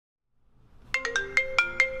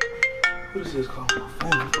What is this called? My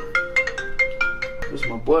phone. This is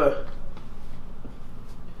my boy.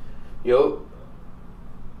 Yo.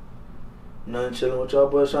 Nothing chilling. What y'all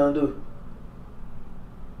boys trying to do?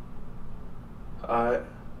 Alright.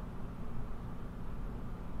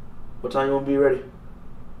 What time you want to be ready?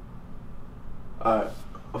 Alright.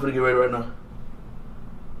 I'm finna get ready right now.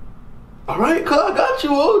 Alright, cuz I got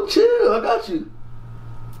you. Oh, chill. I got you.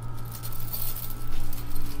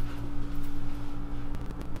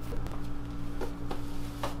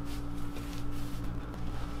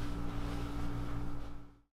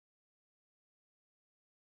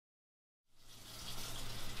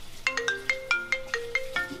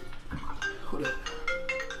 Who that?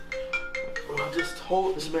 Bro, I just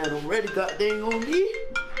told this man already got dang on me.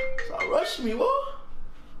 So I rushed me, what?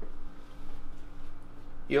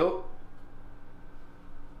 Yo.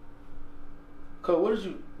 Cuz,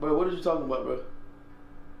 what did you talking about, bro?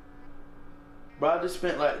 Bro, I just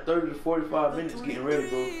spent like 30 to 45 minutes getting ready,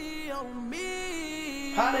 bro.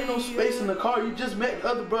 How ain't no space in the car? You just met the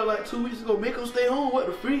other bro like 2 weeks ago. Make him stay home. What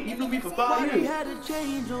the freak? You knew me for 5 years.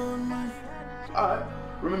 Alright,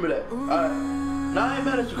 remember that. Alright. Nah, I ain't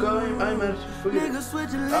mad at you, cuz. I ain't mad at you. Forget it.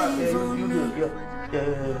 Alright, yeah, you good.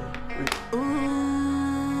 Yeah.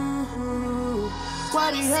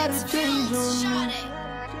 Why they had to change on me?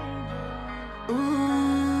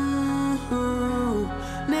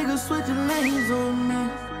 Niggas switching lanes on me.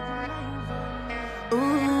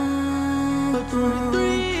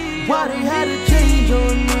 Why they had to change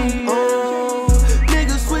on me?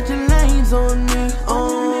 Niggas switching lanes on me.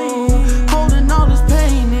 Holding all this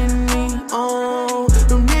pain in me.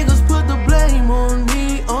 Them niggas put the blame on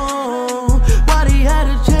me. Why they had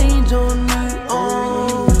to change on me?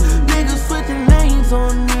 Niggas switching lanes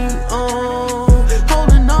on me.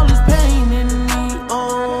 Holding all this pain in me.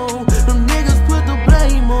 Them niggas put the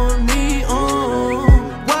blame on me.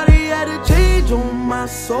 Why they had to change on my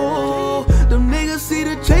soul? Them niggas see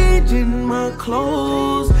the change in my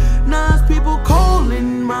clothes. Now it's people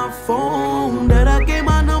calling my phone that I gave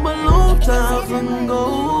my number long time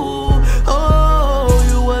ago. Oh,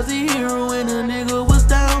 you was a hero when a nigga was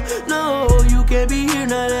down. No, you can't be here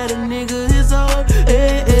now that a nigga is up.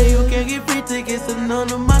 Hey, you can't get free tickets to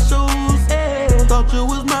none of my shows. Hey, thought you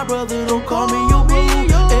was my brother, don't call me your boo. Hey,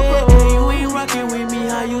 you ain't rocking with me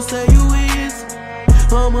how you say you is.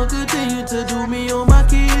 I'ma continue to do me on my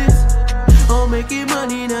kids. I'm making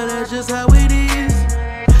money, now that's just how it is.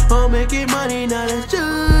 I'm making money, now that's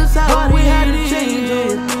just how it is. Why we had to change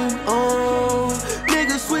on me?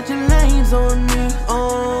 Niggas switching lanes on me.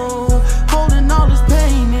 Holding all this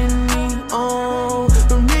pain in me.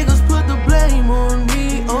 Them niggas put the blame on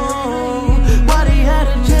me. Why they had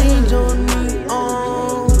to change on me?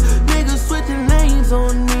 Niggas switching lanes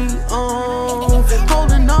on me.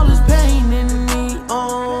 Holding all this pain in me.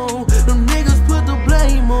 Them niggas put the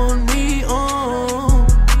blame on me.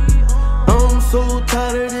 I'm so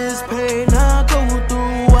tired of this pain I go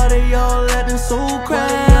through. Why they all acting so crap?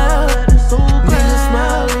 Niggas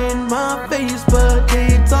smile in my face, but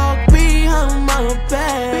they talk behind my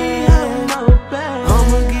back.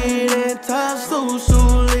 I'ma get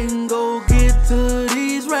anti-social and go get to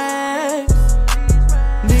these racks.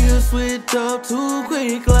 Niggas switch up too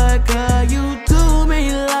quick like how you do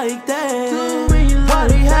me like that. Why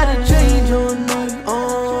they had to change on me?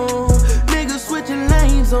 Niggas switching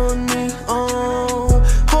lanes on me.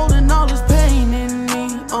 Holding all this pain in me.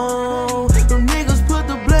 Them niggas put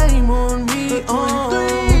the blame on me.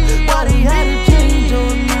 Why they had to change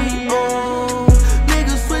on me?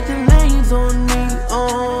 Niggas switching lanes on me.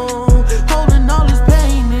 Holding all this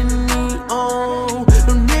pain in me.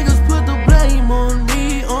 Them niggas put the blame on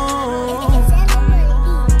me.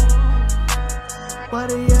 Why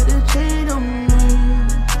they had to change on me?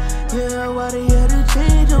 Yeah, why they had to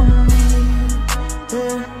change on me?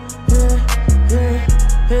 Yeah.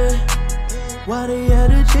 Why they had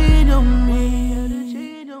to change on me?